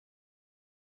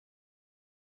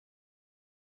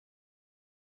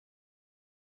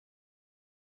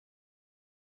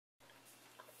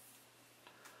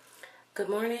Good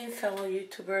morning, fellow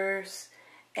YouTubers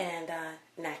and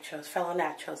fellow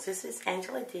naturals. This is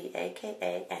Angela D,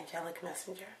 aka Angelic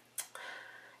Messenger.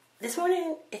 This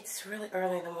morning, it's really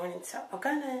early in the morning, so I'm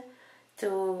gonna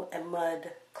do a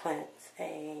mud cleanse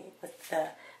with the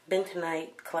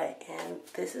Bentonite clay, and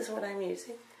this is what I'm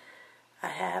using. I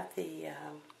have the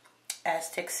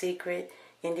Aztec Secret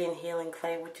Indian Healing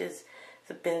Clay, which is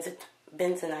the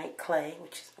Bentonite clay,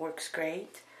 which works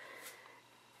great,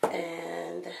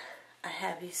 and I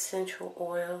have essential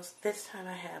oils. This time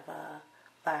I have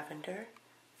lavender,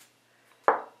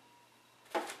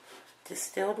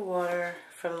 distilled water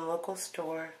from the local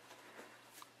store,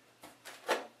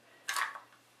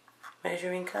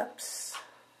 measuring cups,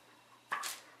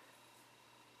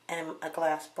 and a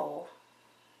glass bowl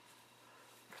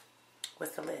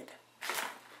with the lid.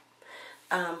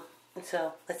 And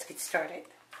so let's get started.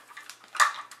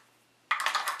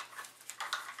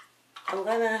 I'm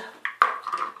gonna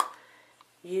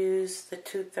use the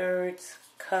 2/3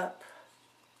 cup.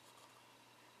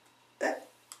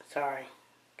 Sorry,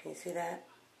 can you see that?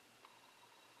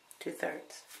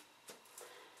 2/3.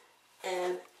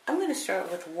 And I'm going to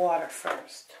start with water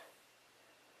first.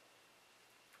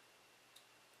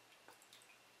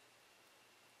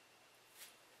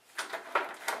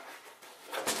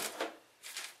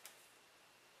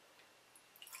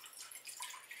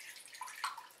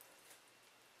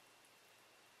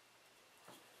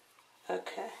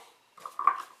 Okay.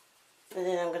 And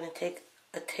then I'm going to take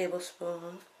a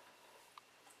tablespoon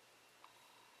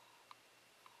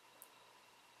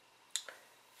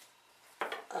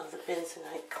of the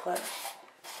Bentonite clay.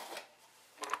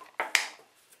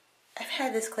 I've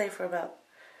had this clay for about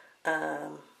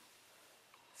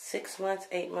 6 months,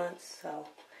 8 months, so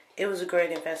it was a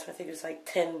great investment. I think it was like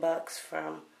 $10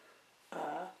 from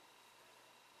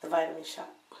the vitamin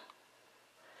shop.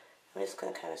 I'm just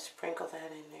going to kind of sprinkle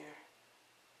that in there.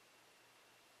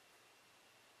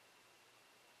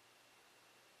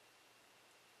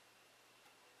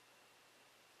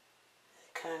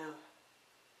 Kind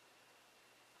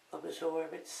of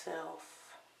absorb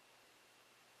itself.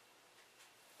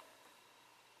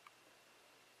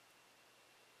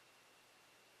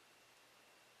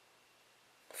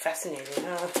 Fascinating,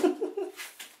 huh?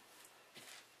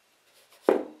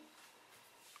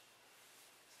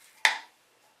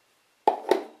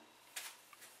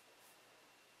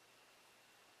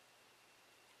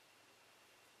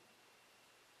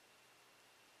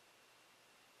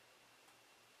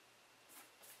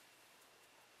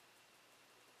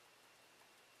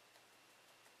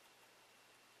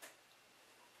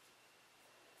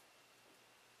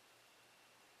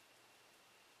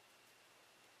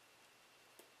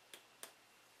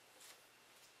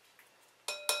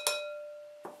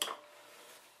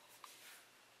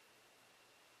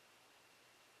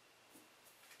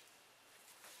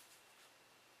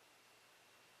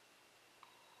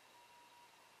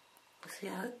 See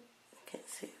how it, I can't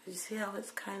see, you see how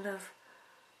it's kind of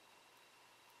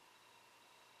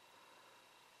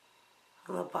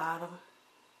on the bottom?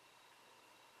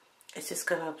 It's just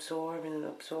going to absorb and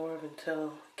absorb until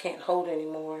it can't hold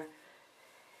anymore.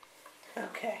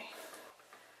 Okay.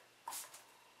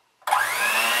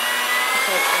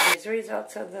 Okay, so these are the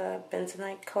results of the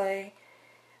bentonite clay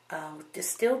with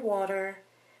distilled water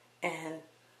and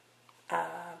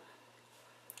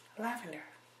lavender.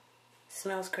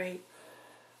 Smells great.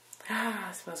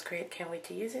 It smells great. Can't wait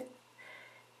to use it.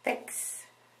 Thanks.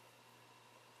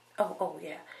 Oh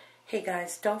yeah. Hey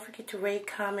guys, don't forget to rate,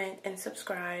 comment, and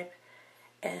subscribe.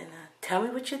 And tell me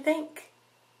what you think.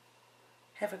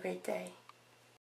 Have a great day.